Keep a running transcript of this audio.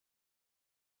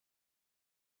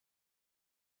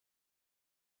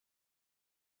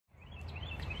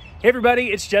Hey everybody,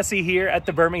 it's Jesse here at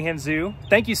the Birmingham Zoo.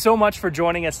 Thank you so much for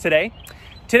joining us today.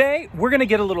 Today, we're gonna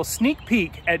get a little sneak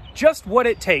peek at just what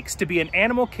it takes to be an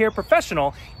animal care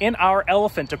professional in our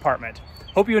elephant department.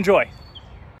 Hope you enjoy.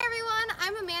 Hey everyone,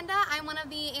 I'm Amanda. I'm one of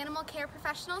the animal care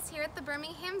professionals here at the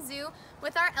Birmingham Zoo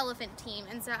with our elephant team.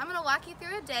 And so I'm gonna walk you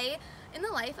through a day in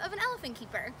the life of an elephant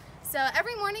keeper. So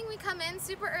every morning we come in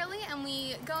super early and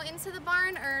we go into the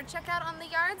barn or check out on the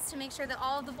yards to make sure that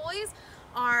all of the boys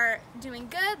are doing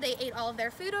good, they ate all of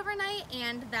their food overnight,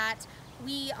 and that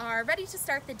we are ready to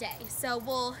start the day. So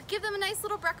we'll give them a nice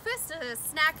little breakfast, a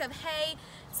snack of hay,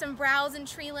 some browse and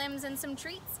tree limbs, and some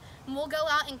treats. And we'll go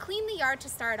out and clean the yard to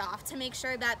start off to make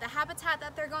sure that the habitat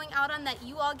that they're going out on that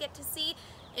you all get to see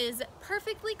is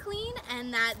perfectly clean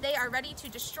and that they are ready to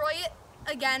destroy it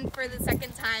again for the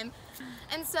second time.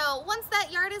 And so once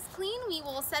that yard is clean, we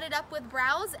will set it up with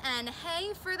browse and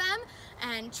hay for them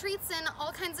and treats and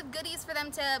all kinds of goodies for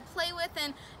them to play with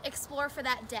and explore for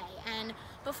that day. And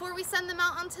before we send them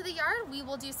out onto the yard, we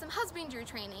will do some husbandry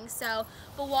training. So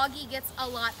Bawagi gets a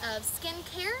lot of skin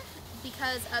care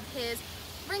because of his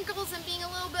wrinkles and being a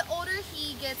little bit older.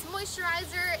 He gets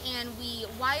moisturizer and we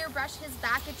wire brush his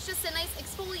back. It's just a nice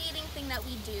exfoliating thing that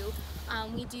we do.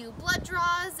 We do blood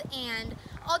draws and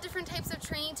all different types of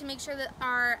training to make sure that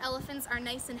our elephants are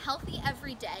nice and healthy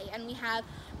every day. And we have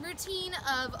routine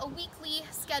of a weekly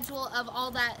schedule of all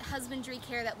that husbandry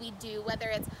care that we do, whether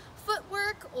it's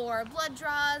footwork or blood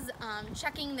draws,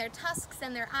 checking their tusks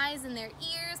and their eyes and their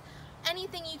ears,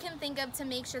 anything you can think of to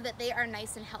make sure that they are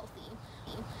nice and healthy.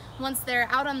 Once they're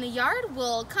out on the yard,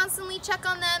 we'll constantly check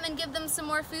on them and give them some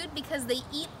more food because they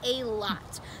eat a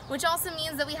lot, which also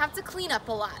means that we have to clean up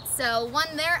a lot. So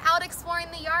when they're out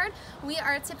exploring the yard, we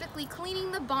are typically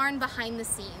cleaning the barn behind the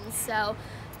scenes. So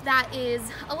that is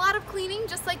a lot of cleaning,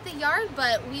 just like the yard,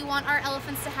 but we want our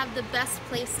elephants to have the best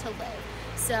place to live.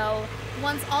 So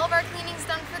once all of our cleaning is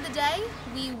done for the day,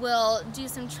 we will do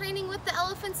some training with the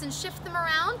elephants and shift them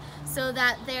around so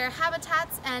that their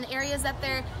habitats and areas that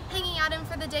they're hanging out in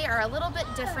for the day are a little bit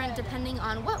different depending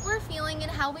on what we're feeling and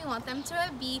how we want them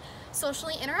to be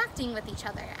socially interacting with each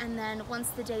other. And then once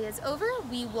the day is over,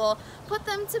 we will put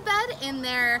them to bed in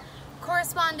their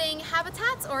corresponding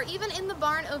habitats or even in the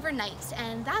barn overnight.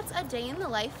 And that's a day in the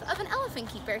life of an elephant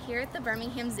keeper here at the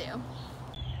Birmingham Zoo.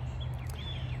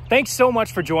 Thanks so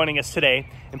much for joining us today,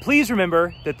 and please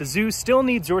remember that the zoo still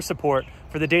needs your support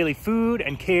for the daily food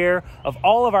and care of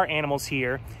all of our animals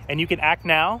here, and you can act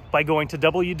now by going to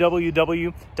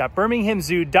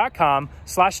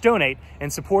www.birminghamzoo.com/donate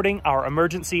and supporting our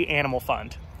emergency animal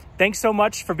fund. Thanks so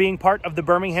much for being part of the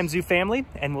Birmingham Zoo family,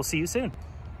 and we'll see you soon.